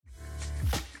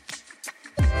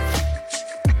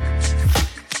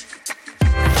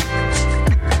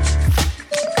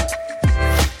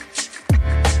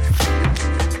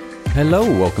Hello,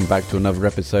 welcome back to another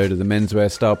episode of the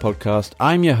Menswear Style Podcast.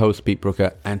 I'm your host, Pete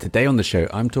Brooker, and today on the show,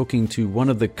 I'm talking to one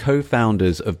of the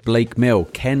co-founders of Blake Mill,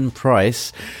 Ken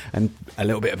Price, and a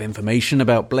little bit of information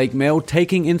about Blake Mill,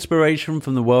 taking inspiration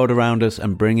from the world around us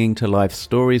and bringing to life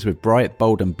stories with bright,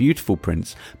 bold, and beautiful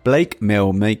prints. Blake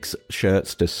Mill makes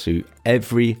shirts to suit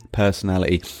every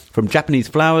personality. From Japanese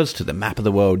flowers to the map of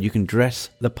the world, you can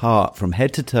dress the part from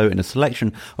head to toe in a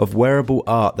selection of wearable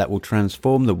art that will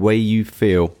transform the way you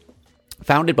feel.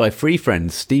 Founded by three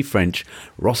friends, Steve French,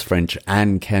 Ross French,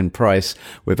 and Ken Price,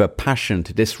 with a passion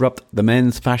to disrupt the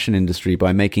men's fashion industry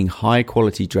by making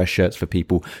high-quality dress shirts for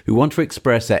people who want to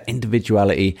express their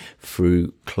individuality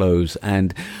through clothes.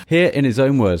 And here, in his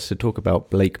own words, to talk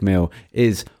about Blake Mill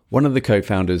is one of the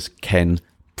co-founders, Ken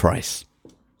Price.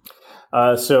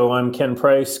 So I'm Ken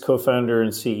Price, co-founder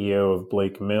and CEO of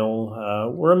Blake Mill.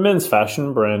 We're a men's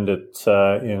fashion brand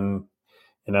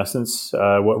in essence.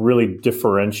 What really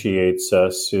differentiates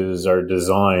us is our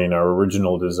design, our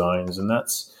original designs, and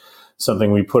that's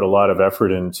something we put a lot of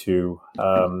effort into.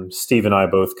 Steve and I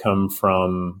both come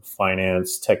from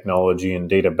finance, technology, and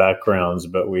data backgrounds,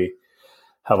 but we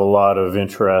have a lot of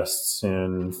interests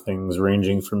in things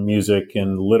ranging from music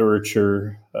and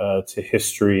literature to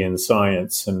history and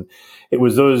science. And it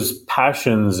was those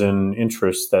passions and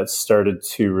interests that started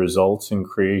to result in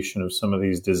creation of some of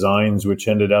these designs, which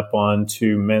ended up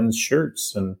onto men's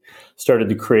shirts and started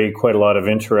to create quite a lot of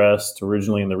interest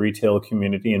originally in the retail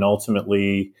community and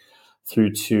ultimately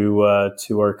through to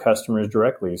our customers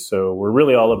directly. So we're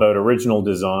really all about original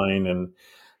design and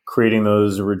creating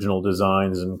those original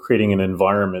designs and creating an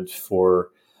environment for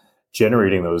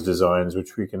generating those designs,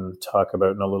 which we can talk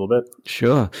about in a little bit.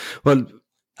 Sure. Well,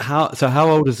 how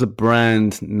old is the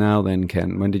brand now then,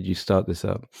 Ken? When did you start this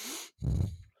up?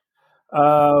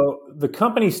 The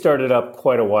company started up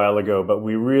quite a while ago, but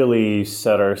we really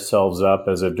set ourselves up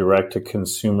as a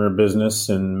direct-to-consumer business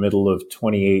in middle of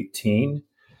 2018.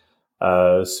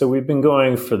 So we've been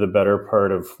going for the better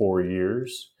part of 4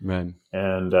 years, right?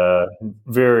 And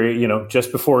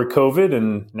just before COVID,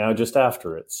 and now just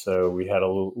after it. So we had a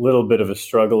little bit of a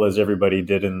struggle, as everybody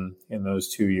did in those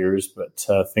 2 years, but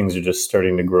things are just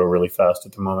starting to grow really fast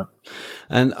at the moment.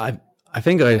 And I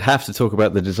think I have to talk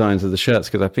about the designs of the shirts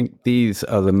because I think these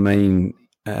are the main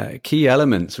key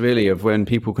elements really of when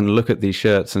people can look at these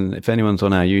shirts. And if anyone's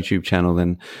on our YouTube channel,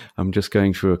 then I'm just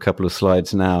going through a couple of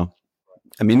slides now.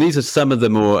 I mean, these are some of the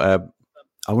more,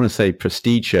 I want to say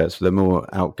prestige shirts, the more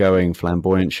outgoing,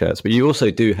 flamboyant shirts. But you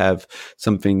also do have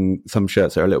some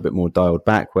shirts that are a little bit more dialed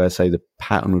back, where, say, the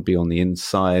pattern would be on the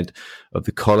inside of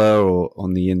the collar or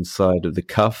on the inside of the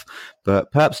cuff.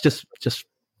 But perhaps just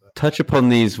touch upon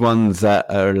these ones that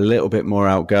are a little bit more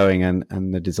outgoing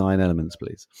and the design elements,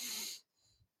 please.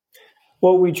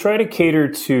 Well, we try to cater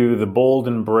to the bold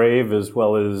and brave as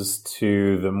well as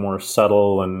to the more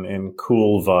subtle and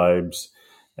cool vibes.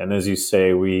 And as you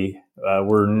say,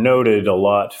 we're noted a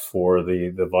lot for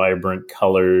the vibrant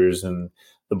colors and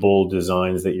the bold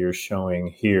designs that you're showing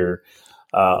here.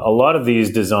 A lot of these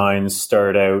designs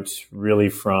start out really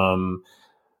from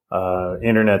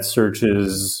internet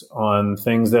searches on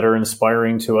things that are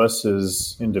inspiring to us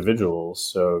as individuals.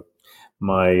 So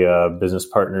my business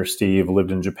partner, Steve, lived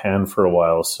in Japan for a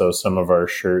while. So some of our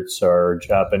shirts are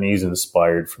Japanese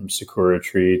inspired, from Sakura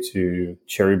Tree to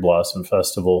Cherry Blossom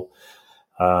Festival.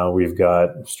 We've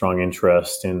got strong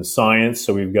interest in science.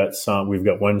 So we've got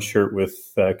one shirt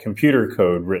with computer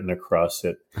code written across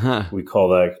it. Huh. We call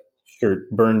that shirt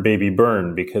Burn Baby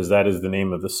Burn because that is the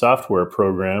name of the software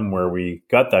program where we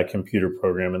got that computer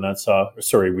program, and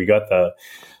we got the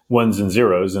ones and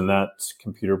zeros, and that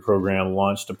computer program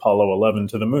launched Apollo 11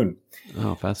 to the moon.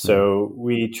 Oh, fascinating. So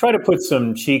we try to put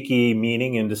some cheeky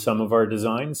meaning into some of our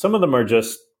designs. Some of them are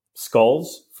just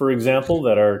skulls, for example,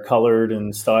 that are colored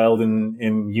and styled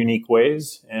in unique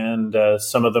ways. And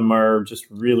some of them are just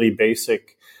really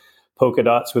basic polka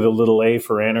dots with a little A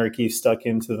for anarchy stuck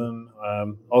into them,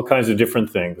 all kinds of different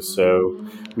things. So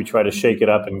we try to shake it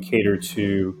up and cater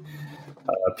to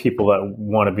people that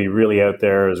want to be really out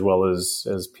there, as well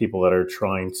as people that are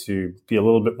trying to be a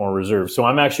little bit more reserved. So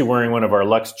I'm actually wearing one of our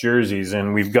Lux jerseys,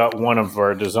 and we've got one of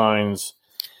our designs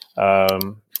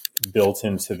built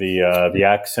into the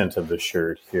accent of the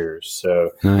shirt here.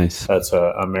 So nice. That's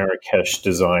a Marrakesh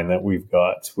design that we've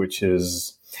got, which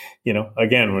is,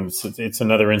 again, it's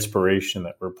another inspiration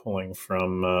that we're pulling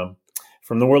from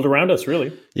the world around us,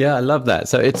 really. Yeah, I love that.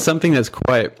 So it's something that's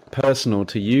quite personal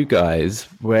to you guys,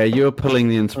 where you're pulling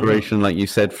the inspiration, like you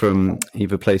said, from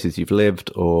either places you've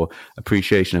lived or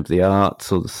appreciation of the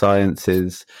arts or the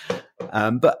sciences.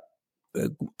 But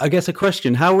I guess a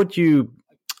question, how would you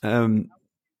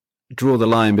draw the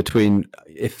line between,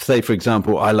 if, say, for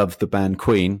example, I love the band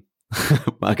Queen.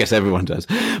 I guess everyone does.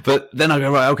 But then I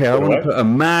go, right, okay, I want to put a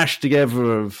mash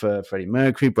together of Freddie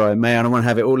Mercury, Brian May, and I want to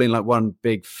have it all in like one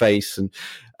big face. And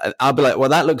I'll be like, well,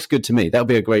 that looks good to me. That would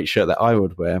be a great shirt that I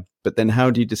would wear. But then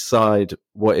how do you decide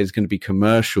what is going to be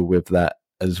commercial with that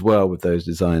as well, with those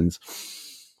designs?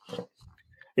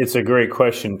 It's a great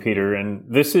question, Peter. And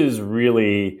this is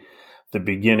really the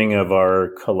beginning of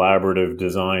our collaborative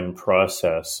design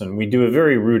process. And we do a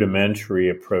very rudimentary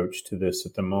approach to this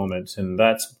at the moment. And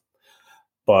that's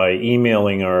by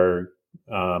emailing our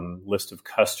list of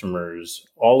customers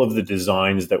all of the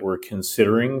designs that we're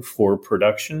considering for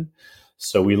production.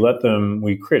 So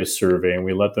we create a survey and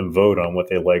we let them vote on what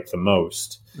they like the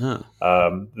most.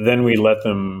 Then we let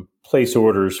them place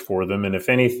orders for them. And if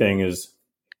anything is,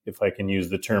 if I can use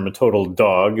the term, a total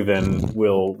dog, then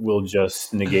we'll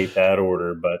just negate that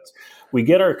order. But we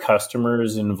get our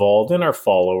customers involved and our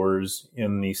followers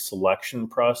in the selection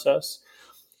process.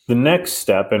 The next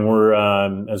step, and we're,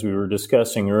 as we were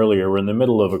discussing earlier, we're in the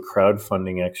middle of a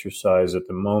crowdfunding exercise at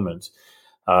the moment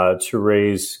to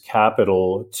raise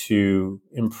capital to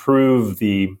improve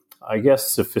the, I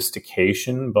guess,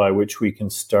 sophistication by which we can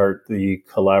start the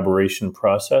collaboration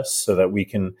process so that we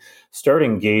can start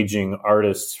engaging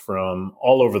artists from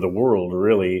all over the world,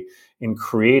 really, in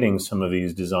creating some of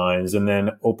these designs and then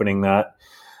opening that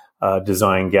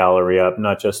design gallery up,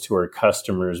 not just to our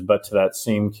customers, but to that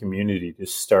same community to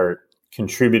start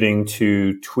contributing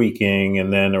to tweaking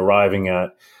and then arriving at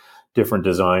different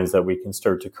designs that we can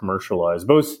start to commercialize,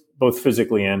 both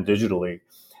physically and digitally.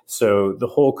 So the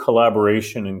whole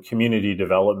collaboration and community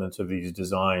development of these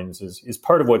designs is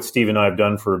part of what Steve and I have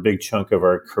done for a big chunk of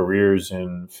our careers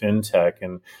in fintech,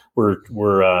 and we're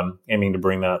aiming to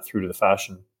bring that through to the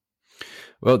fashion.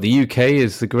 Well, the UK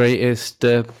is the greatest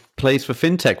place for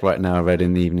fintech right now, I read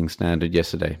in the Evening Standard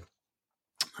yesterday.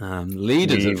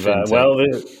 Leaders of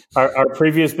fintech. Our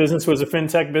previous business was a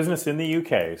fintech business in the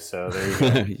UK, so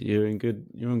there you go.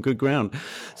 You're on good ground.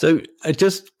 So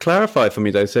just clarify for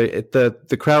me, though, so the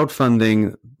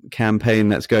crowdfunding campaign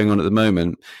that's going on at the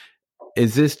moment,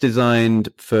 is this designed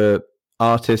for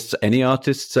artists, any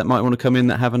artists that might want to come in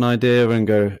that have an idea and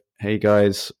go, hey,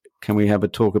 guys, can we have a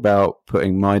talk about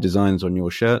putting my designs on your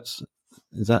shirts?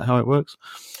 Is that how it works?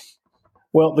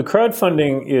 Well, the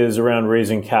crowdfunding is around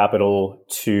raising capital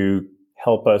to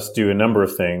help us do a number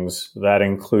of things. That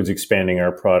includes expanding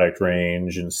our product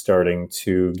range and starting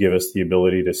to give us the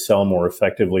ability to sell more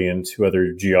effectively into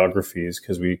other geographies,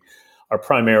 because we are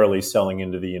primarily selling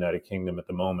into the United Kingdom at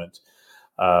the moment.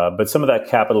 But some of that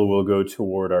capital will go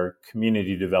toward our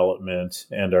community development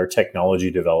and our technology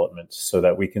development so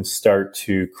that we can start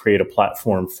to create a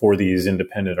platform for these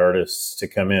independent artists to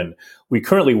come in. We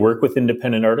currently work with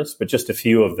independent artists, but just a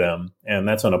few of them, and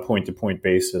that's on a point-to-point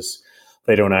basis.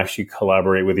 They don't actually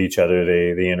collaborate with each other.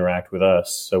 They interact with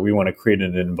us. So we want to create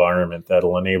an environment that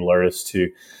will enable artists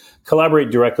to collaborate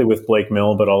directly with Blake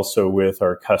Mill, but also with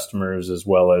our customers as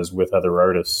well as with other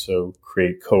artists. So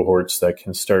create cohorts that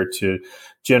can start to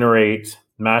generate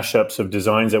mashups of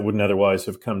designs that wouldn't otherwise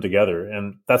have come together.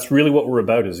 And that's really what we're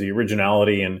about, is the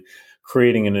originality and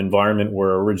creating an environment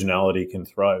where originality can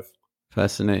thrive.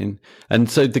 Fascinating. And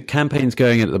so the campaign's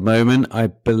going at the moment. I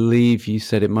believe you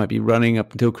said it might be running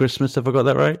up until Christmas. Have I got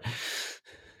that right?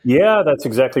 Yeah, that's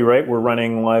exactly right. We're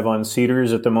running live on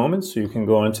Seedrs at the moment. So you can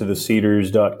go onto the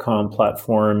Seedrs.com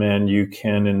platform and you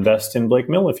can invest in Blake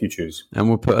Mill if you choose. And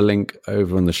we'll put a link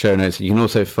over on the show notes. You can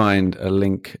also find a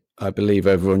link, I believe,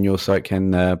 over on your site,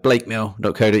 Ken,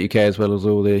 blakemill.co.uk, as well as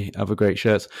all the other great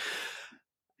shirts.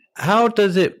 How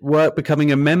does it work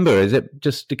becoming a member? Is it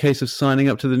just a case of signing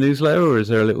up to the newsletter, or is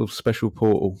there a little special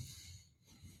portal?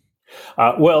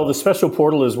 Well, the special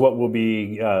portal is what we'll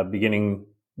be beginning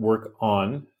work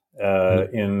on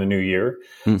in the new year.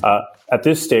 At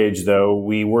this stage, though,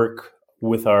 we work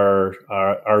with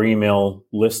our email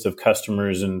list of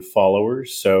customers and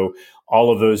followers. So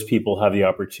all of those people have the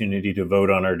opportunity to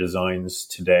vote on our designs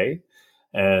today.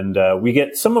 And we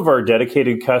get some of our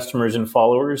dedicated customers and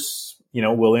followers,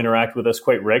 will interact with us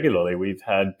quite regularly. We've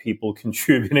had people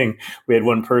contributing. We had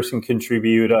one person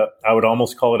contribute, I would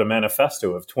almost call it a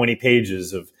manifesto of 20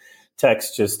 pages of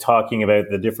text just talking about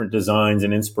the different designs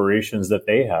and inspirations that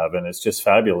they have. And it's just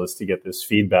fabulous to get this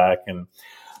feedback. And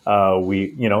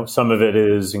some of it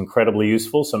is incredibly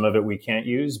useful. Some of it we can't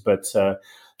use, but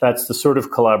that's the sort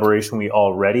of collaboration we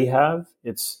already have.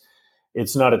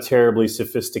 It's not a terribly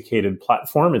sophisticated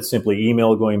platform. It's simply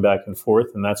email going back and forth,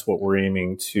 and that's what we're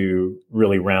aiming to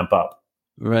really ramp up.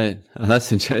 Right. That's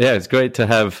interesting. Yeah, it's great to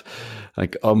have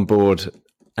like on board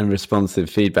and responsive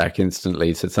feedback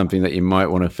instantly. So it's something that you might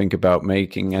want to think about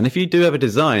making. And if you do have a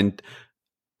design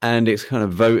and it's kind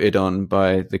of voted on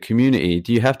by the community,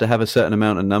 do you have to have a certain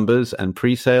amount of numbers and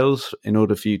pre-sales in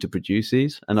order for you to produce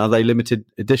these? And are they limited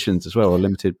editions as well, or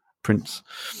limited prints?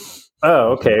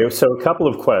 Oh, okay. So a couple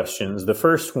of questions. The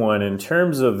first one, in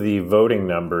terms of the voting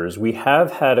numbers, we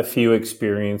have had a few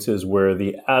experiences where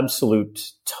the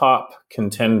absolute top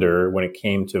contender when it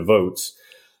came to votes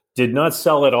did not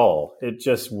sell at all. It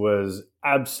just was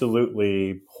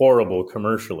absolutely horrible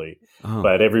commercially,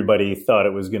 but everybody thought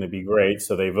it was going to be great,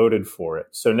 so they voted for it.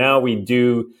 So now we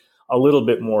do a little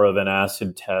bit more of an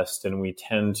acid test, and we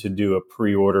tend to do a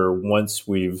pre-order once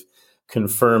we've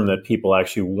confirmed that people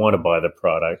actually want to buy the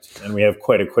product. And we have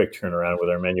quite a quick turnaround with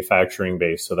our manufacturing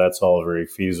base, so that's all very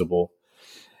feasible.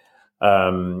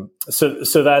 So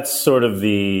that's sort of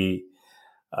the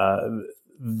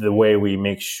way we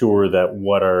make sure that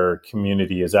what our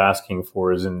community is asking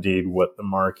for is indeed what the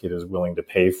market is willing to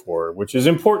pay for, which is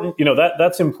important. You know,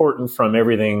 that's important from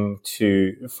everything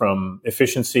from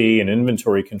efficiency and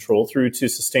inventory control through to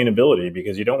sustainability,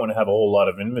 because you don't want to have a whole lot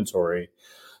of inventory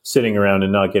sitting around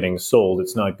and not getting sold.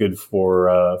 It's not good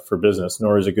for business,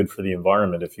 nor is it good for the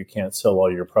environment if you can't sell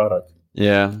all your product.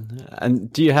 Yeah.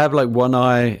 And do you have like one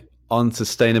eye on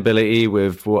sustainability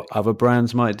with what other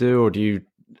brands might do, or do you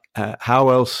how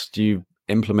else do you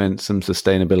implement some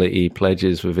sustainability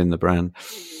pledges within the brand?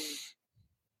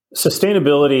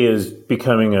 Sustainability is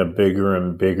becoming a bigger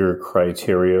and bigger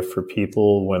criteria for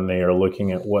people when they are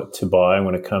looking at what to buy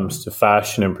when it comes to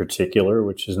fashion in particular,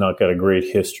 which has not got a great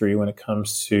history when it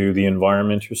comes to the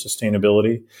environment or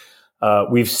sustainability.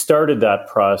 We've started that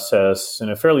process in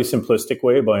a fairly simplistic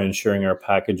way by ensuring our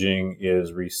packaging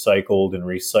is recycled and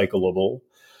recyclable.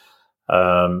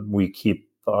 We keep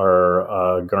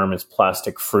our garments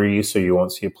plastic free, so you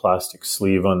won't see a plastic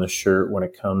sleeve on the shirt when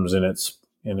it comes in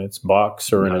its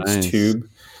box or in its tube.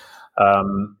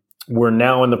 We're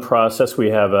now in the process. We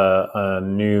have a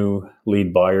new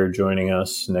lead buyer joining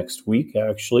us next week,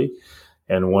 actually.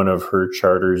 And one of her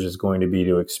charters is going to be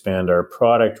to expand our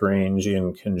product range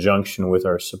in conjunction with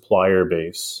our supplier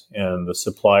base. And the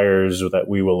suppliers that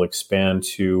we will expand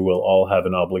to will all have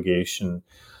an obligation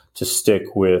to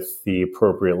stick with the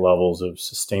appropriate levels of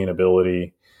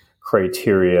sustainability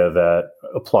criteria that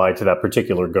apply to that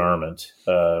particular garment.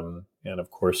 And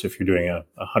of course, if you're doing a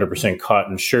 100%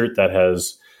 cotton shirt, that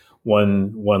has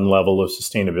one level of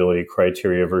sustainability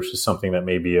criteria versus something that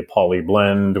may be a poly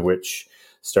blend, which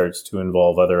starts to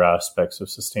involve other aspects of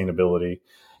sustainability.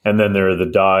 And then there are the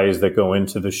dyes that go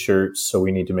into the shirts. So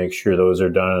we need to make sure those are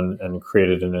done and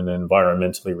created in an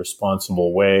environmentally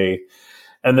responsible way.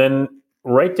 And then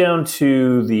right down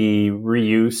to the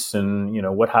reuse and, you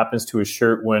know, what happens to a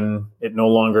shirt when it no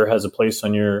longer has a place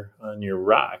on your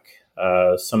rack.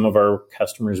 Some of our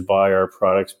customers buy our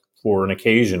products for an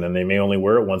occasion and they may only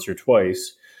wear it once or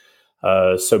twice.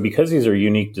 So because these are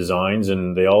unique designs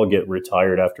and they all get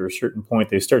retired after a certain point,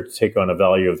 they start to take on a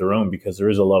value of their own because there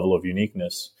is a level of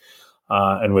uniqueness.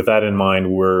 And with that in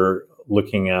mind, we're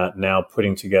looking at now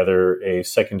putting together a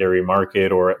secondary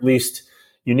market, or at least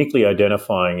uniquely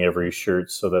identifying every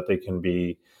shirt so that they can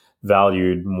be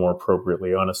valued more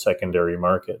appropriately on a secondary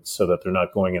market, so that they're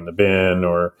not going in the bin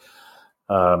or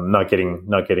not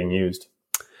getting used.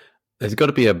 There's got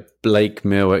to be a Blake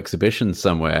Mill exhibition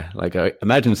somewhere. Like, I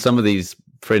imagine some of these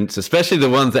prints, especially the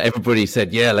ones that everybody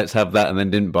said, yeah, let's have that, and then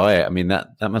didn't buy it. I mean,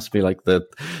 that must be like the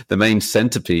main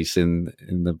centerpiece in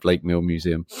the Blake Mill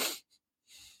Museum.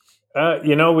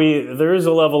 There is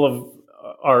a level of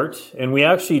art, and we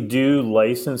actually do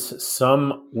license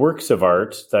some works of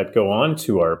art that go on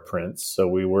to our prints. So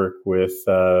we work with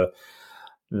the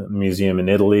museum in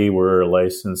Italy. We're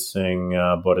licensing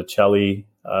Botticelli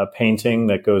painting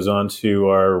that goes on to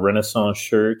our Renaissance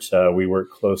shirt. We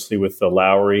work closely with the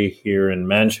Lowry here in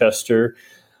Manchester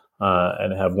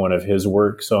and have one of his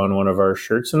works on one of our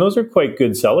shirts. And those are quite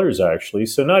good sellers, actually.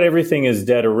 So not everything is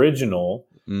dead original.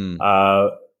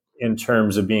 In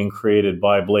terms of being created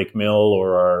by Blake Mill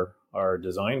or our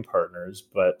design partners,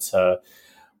 but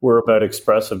we're about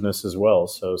expressiveness as well.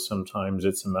 So sometimes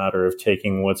it's a matter of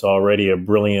taking what's already a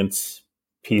brilliant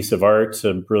piece of art,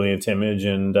 a brilliant image,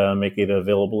 and making it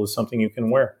available as something you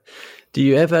can wear. Do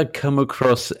you ever come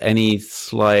across any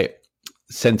slight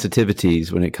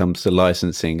sensitivities when it comes to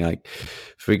licensing? Like,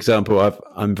 for example,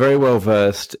 I'm very well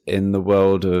versed in the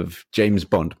world of James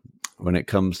Bond when it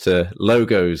comes to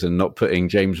logos and not putting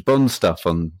James Bond stuff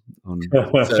on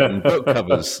certain book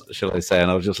covers, shall I say,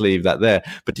 and I'll just leave that there.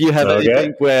 But do you have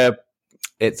anything where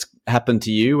it's happened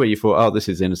to you where you thought, oh, this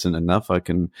is innocent enough, I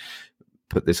can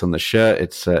put this on the shirt.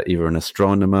 It's either an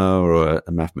astronomer or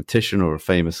a mathematician or a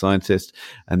famous scientist,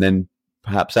 and then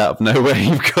perhaps out of nowhere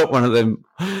you've got one of them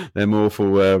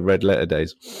awful red letter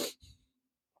days.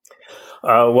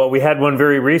 Well, we had one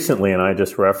very recently, and I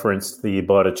just referenced the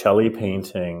Botticelli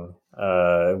painting,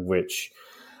 which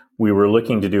we were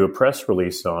looking to do a press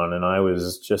release on. And I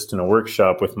was just in a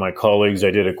workshop with my colleagues. I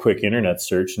did a quick internet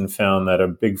search and found that a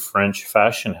big French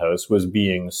fashion house was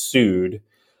being sued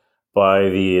by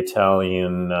the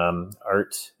Italian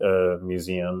art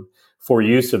museum for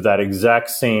use of that exact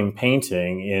same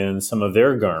painting in some of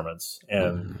their garments.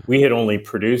 And we had only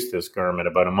produced this garment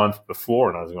about a month before,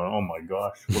 and I was going, oh my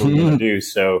gosh, what are we going to do?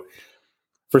 So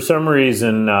for some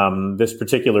reason, this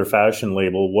particular fashion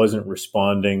label wasn't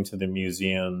responding to the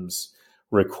museum's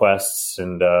requests,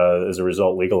 and as a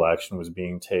result, legal action was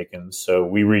being taken. So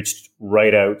we reached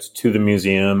right out to the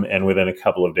museum, and within a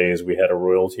couple of days, we had a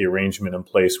royalty arrangement in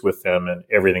place with them, and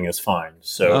everything is fine.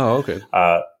 So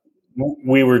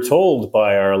we were told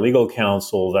by our legal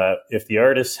counsel that if the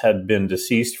artist had been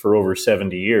deceased for over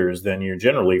 70 years, then you're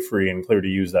generally free and clear to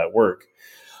use that work.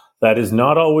 That is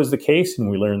not always the case, and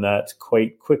we learned that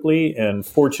quite quickly. And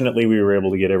fortunately, we were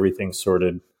able to get everything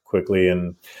sorted quickly,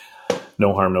 and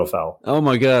no harm, no foul. Oh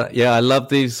my God. Yeah, I love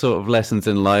these sort of lessons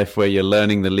in life where you're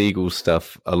learning the legal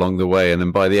stuff along the way. And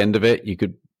then by the end of it, you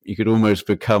could almost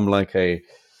become like a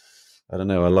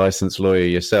licensed lawyer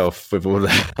yourself with all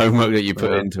the homework that you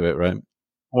put into it, right?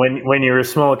 When you're a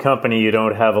small company, you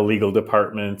don't have a legal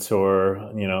department or,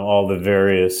 all the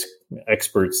various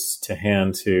experts to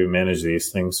hand to manage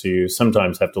these things. So you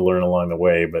sometimes have to learn along the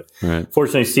way. But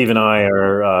Fortunately, Steve and I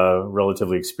are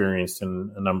relatively experienced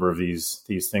in a number of these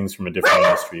things from a different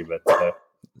industry. But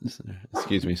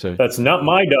excuse me, sorry. That's not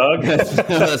my dog.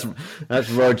 that's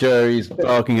Roger. He's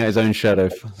barking at his own shadow.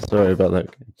 Sorry about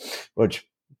that, Roger.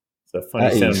 It's a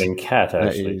funny sounding cat,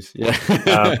 actually.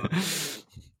 Yeah.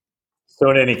 So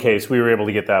in any case, we were able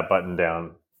to get that button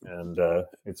down, and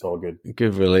it's all good.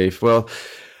 Good relief. Well,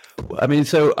 I mean,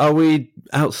 so are we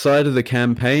outside of the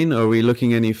campaign? Or are we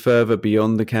looking any further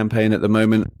beyond the campaign at the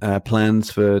moment? Plans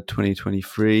for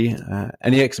 2023?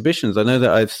 Any exhibitions? I know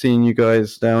that I've seen you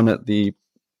guys down at the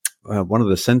one of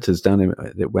the centres down in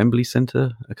the Wembley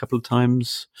Centre a couple of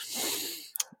times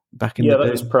back in the day. Yeah,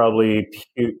 that was probably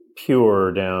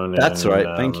Pure down. That's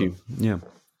right. Thank you. Yeah.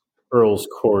 Earl's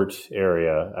Court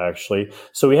area, actually.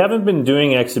 So we haven't been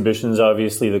doing exhibitions.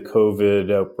 Obviously, the COVID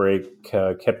outbreak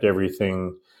kept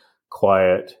everything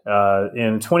quiet.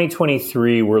 In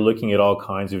 2023, we're looking at all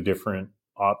kinds of different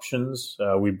options.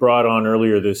 We brought on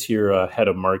earlier this year a head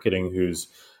of marketing who's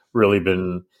really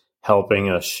been helping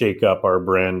us shake up our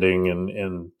branding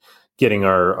and getting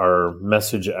our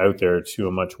message out there to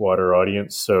a much wider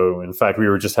audience. So, in fact, we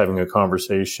were just having a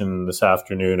conversation this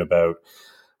afternoon about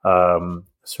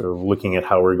sort of looking at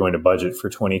how we're going to budget for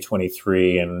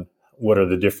 2023 and what are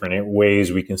the different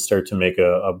ways we can start to make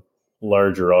a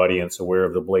larger audience aware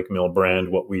of the Blake Mill brand,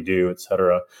 what we do, et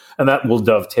cetera. And that will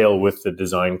dovetail with the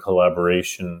design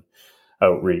collaboration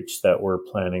outreach that we're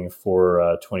planning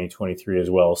for 2023 as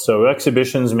well. So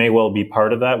exhibitions may well be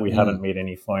part of that. We haven't made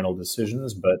any final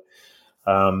decisions, but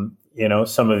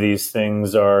some of these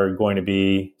things are going to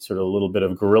be sort of a little bit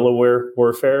of guerrilla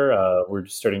warfare. We're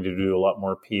just starting to do a lot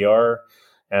more PR.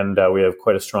 And we have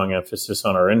quite a strong emphasis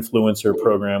on our influencer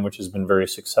program, which has been very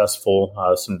successful,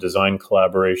 some design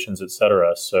collaborations, et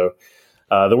cetera. So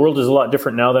the world is a lot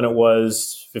different now than it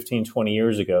was 15, 20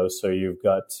 years ago. So you've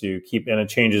got to keep, and it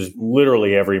changes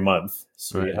literally every month.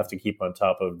 So You have to keep on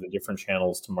top of the different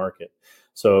channels to market.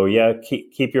 So yeah,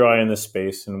 keep your eye on this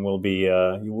space, and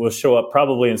we'll show up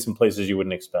probably in some places you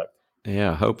wouldn't expect.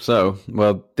 Yeah, I hope so.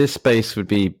 Well, this space would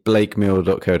be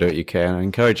blakemill.co.uk, and I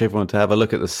encourage everyone to have a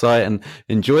look at the site and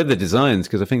enjoy the designs,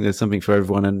 because I think there's something for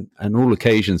everyone and all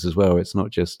occasions as well. It's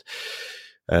not just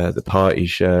the party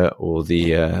shirt or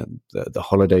the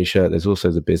holiday shirt. There's also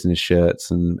the business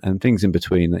shirts and things in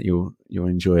between that you'll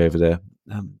enjoy over there.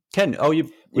 Ken,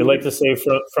 we like to say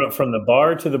from the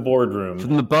bar to the boardroom.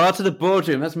 From the bar to the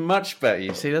boardroom. That's much better.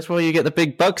 You see, that's why you get the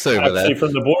big bucks over there. Actually,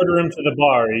 from the boardroom to the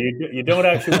bar. You don't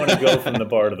actually want to go from the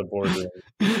bar to the boardroom.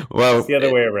 Well, it's the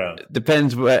other way around.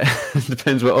 Depends what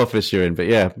office you're in, but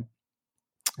yeah.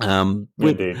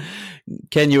 Indeed.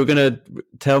 Ken, you were going to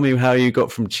tell me how you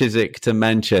got from Chiswick to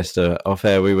Manchester. Off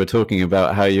air, we were talking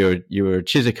about how you were a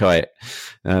Chiswickite,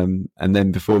 and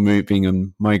then before moving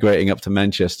and migrating up to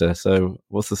Manchester. So,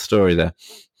 what's the story there?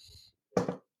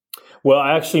 Well,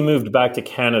 I actually moved back to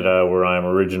Canada, where I'm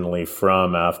originally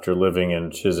from, after living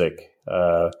in Chiswick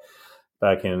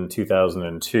back in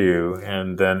 2002,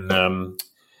 and then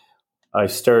I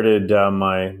started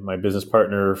my business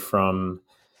partner from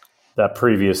that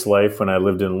previous life when I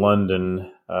lived in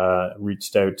London,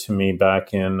 reached out to me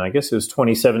back in, I guess it was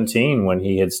 2017, when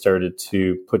he had started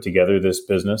to put together this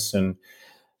business. And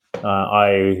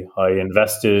I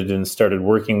invested and started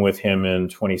working with him in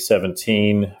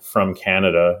 2017 from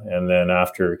Canada. And then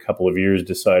after a couple of years,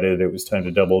 decided it was time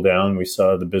to double down. We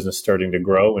saw the business starting to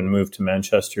grow and moved to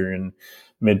Manchester in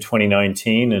mid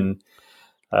 2019. And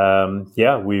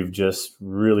we've just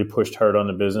really pushed hard on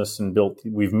the business and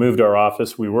we've moved our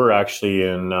office. We were actually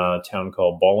in a town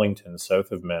called Bollington,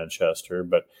 south of Manchester,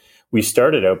 but we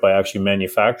started out by actually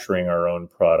manufacturing our own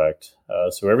product.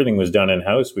 So everything was done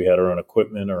in-house. We had our own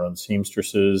equipment, our own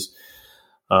seamstresses,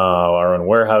 our own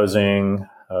warehousing.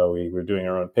 We were doing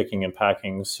our own picking and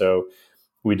packing. So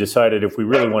we decided if we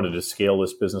really wanted to scale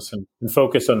this business and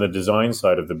focus on the design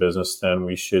side of the business, then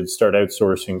we should start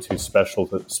outsourcing to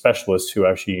specialists who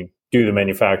actually do the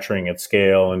manufacturing at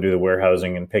scale and do the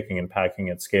warehousing and picking and packing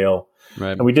at scale.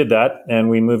 Right. And we did that,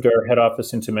 and we moved our head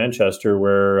office into Manchester,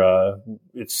 where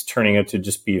it's turning out to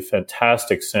just be a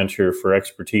fantastic center for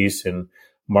expertise in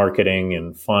marketing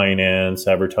and finance,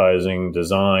 advertising,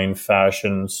 design,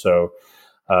 fashion. So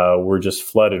we're just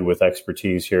flooded with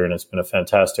expertise here, and it's been a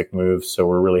fantastic move. So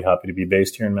we're really happy to be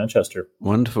based here in Manchester.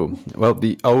 Wonderful. Well,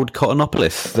 the old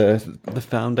Cottonopolis, the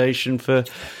foundation for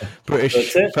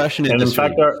British fashion industry.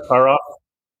 And in fact,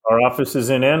 our office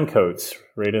is in Ancoats,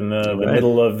 right in the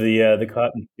middle of the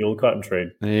old cotton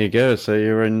trade. There you go. So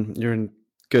you're in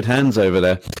good hands over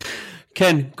there.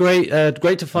 Ken, great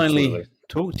to finally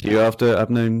talk to you after I've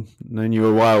known you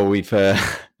a while. We've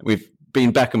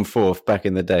been back and forth back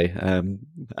in the day,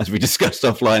 as we discussed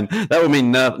offline. That would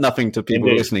mean nothing to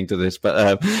people listening to this,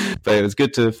 but it was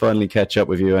good to finally catch up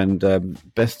with you, and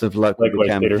best of luck with the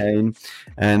campaign. Peter.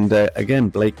 And again,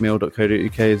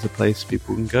 blakemill.co.uk is a place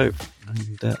people can go.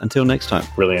 And until next time.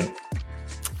 Brilliant.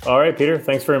 All right, Peter,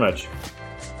 thanks very much.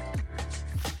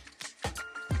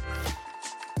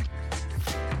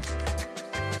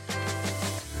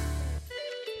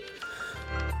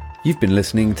 You've been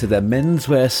listening to the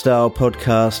Menswear Style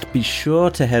podcast. Be sure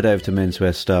to head over to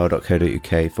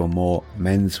menswearstyle.co.uk for more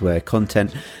menswear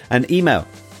content, and email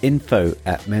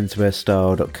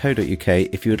info@menswearstyle.co.uk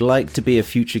if you would like to be a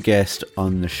future guest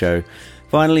on the show.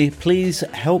 Finally, please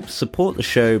help support the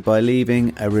show by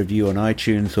leaving a review on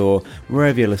iTunes or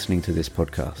wherever you're listening to this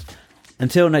podcast.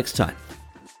 Until next time.